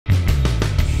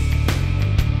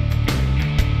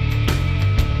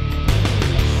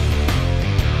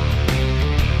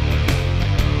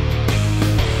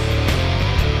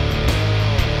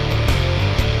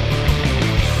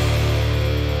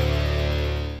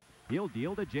He'll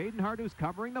deal to Jaden Hart, who's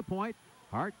covering the point.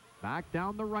 Hart back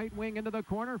down the right wing into the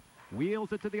corner.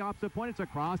 Wheels it to the opposite point. It's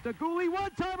across to Gooley.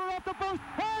 One-timer off the post,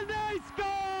 and they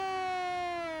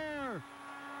score!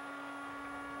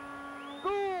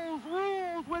 Goals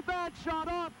rules with that shot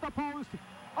off the post.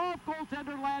 Off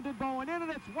goaltender Landon Bowen in,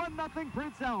 and it's 1-0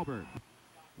 Prince Albert.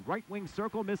 Right wing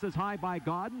circle misses high by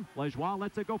Godden. Lajoie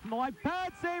lets it go from the line.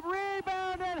 Pad save,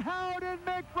 rebound, and how did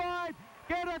McBride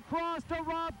get across to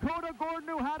Rob Gordon,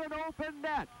 who had an open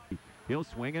net? He'll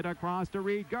swing it across to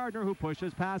Reed Gardner, who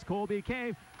pushes past Colby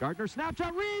Cave. Gardner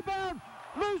snapshot, rebound,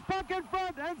 loose puck in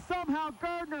front, and somehow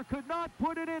Gardner could not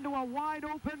put it into a wide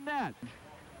open net.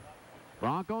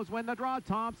 Broncos win the draw.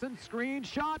 Thompson screen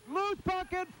shot, loose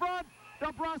puck in front.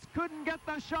 DeBrusque couldn't get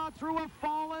the shot through a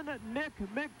fallen Nick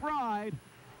McBride.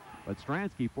 But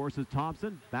Stransky forces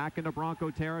Thompson back into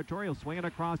Bronco territory. He'll swing it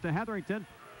across to Hetherington.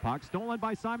 Puck stolen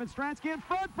by Simon Stransky in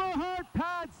front for Hart.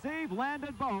 Pad save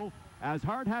Landon Bow as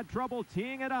Hart had trouble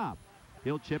teeing it up.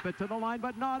 He'll chip it to the line,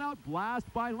 but not out.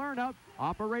 Blast by Lernout.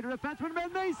 Operator defenseman,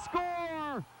 and they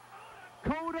score!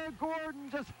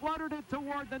 Gordon just fluttered it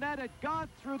toward the net. It got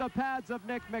through the pads of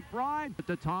Nick McBride.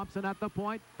 To Thompson at the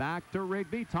point. Back to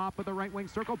Rigby. Top of the right wing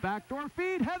circle. Backdoor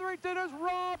feed. Hetherington is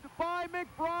robbed by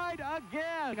McBride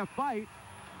again. A fight.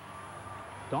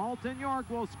 Dalton York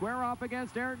will square off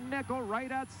against Ayrton Nickel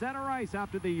right at center ice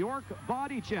after the York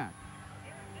body check.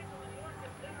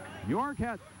 York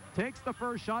takes the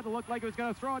first shot. It looked like he was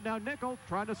going to throw it. Now Nickel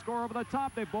trying to score over the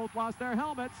top. They both lost their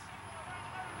helmets.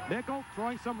 Nickel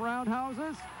throwing some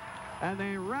roundhouses, and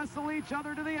they wrestle each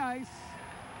other to the ice.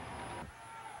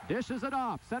 Dishes it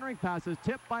off. Centering passes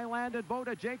tipped by Landon Bow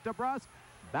to Jake DeBrusque.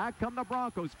 Back come the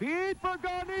Broncos. Feed for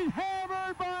Gandhi.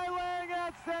 Hammered by Lang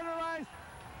at center ice.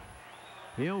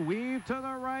 He'll weave to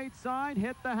the right side,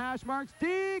 hit the hash marks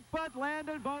deep, but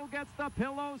Landon Bow gets the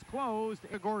pillows closed.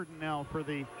 Gordon now for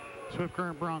the Swift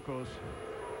Current Broncos.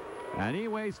 And he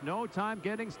wastes no time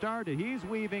getting started. He's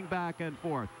weaving back and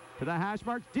forth to the hash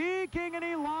marks, deking, and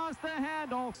he lost the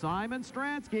handle. Simon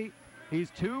Stransky, he's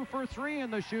 2 for 3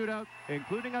 in the shootout,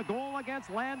 including a goal against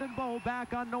Landon Bow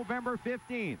back on November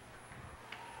 15th.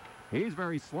 He's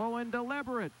very slow and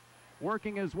deliberate,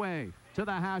 working his way to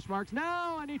the hash marks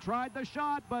now, and he tried the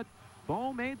shot, but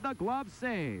Bow made the glove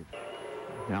save.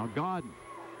 Now Godden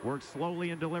works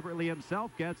slowly and deliberately himself,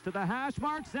 gets to the hash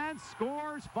marks and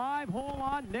scores 5-hole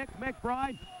on Nick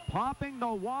McBride, popping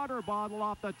the water bottle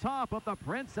off the top of the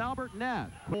Prince Albert net.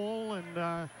 Hole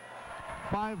and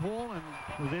 5-hole, and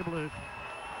was able to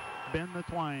bend the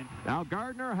twine. Now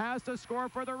Gardner has to score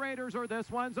for the Raiders or this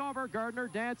one's over. Gardner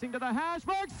dancing to the hash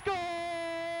mark,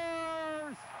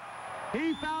 scores!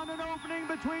 He found an opening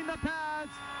between the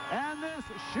pads, and this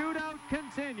shootout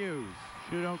continues.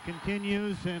 Shootout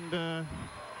continues, and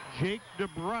Jake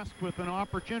DeBrusque with an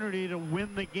opportunity to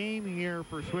win the game here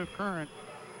for Swift Current.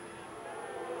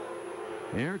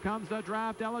 Here comes the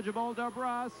draft-eligible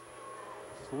DeBrusque.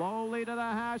 Slowly to the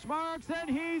hash marks, and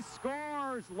he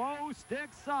scores. Low stick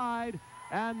side,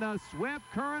 and the Swift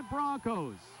Current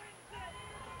Broncos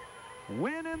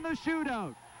win in the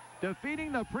shootout,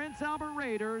 defeating the Prince Albert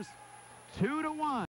Raiders 2-1.